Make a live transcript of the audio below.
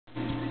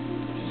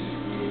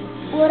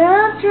What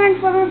up,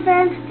 Transformer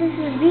fans? This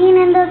is Bean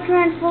in the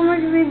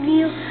Transformers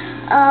review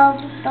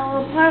of the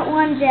Part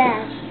 1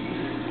 Jazz.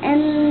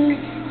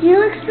 And he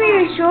looks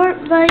pretty short,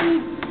 but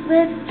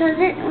it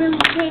doesn't really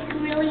take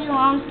really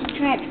long to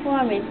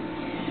transform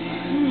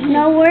him.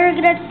 Now we're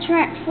going to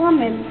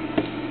transform him.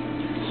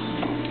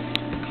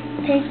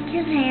 Take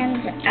his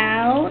hands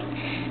out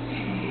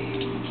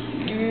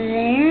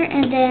there,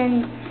 and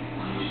then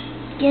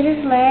get his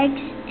legs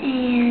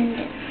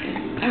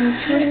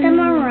and twist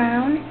them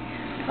around.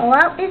 Pull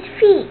out his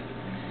feet.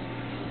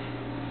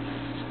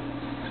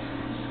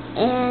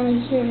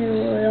 And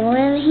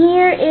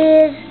here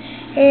is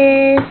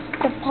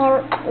the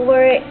part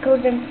where it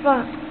goes in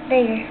front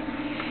there.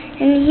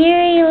 And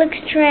here he looks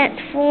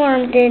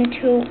transformed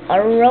into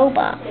a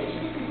robot.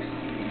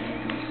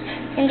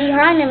 And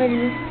behind him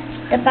is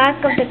the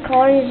back of the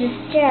car is his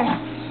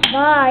chest.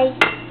 Bye.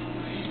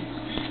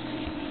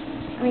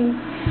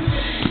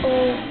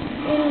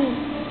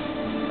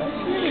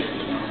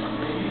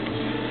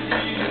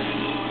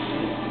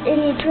 And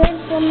you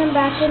transform him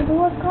back into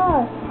a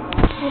car.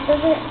 It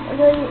doesn't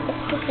really,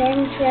 it's the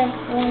same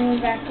transforming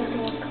back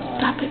into a car.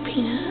 Stop it,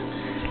 Peanut.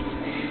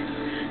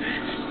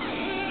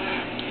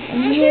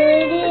 And here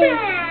it is.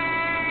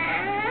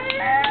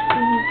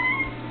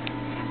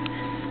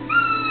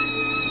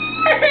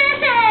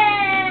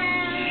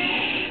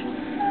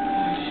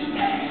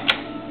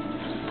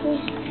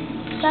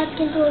 He's back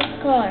into his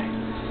car.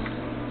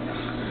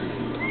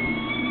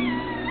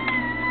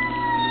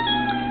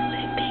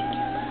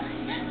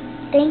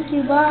 Thank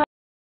you, bye.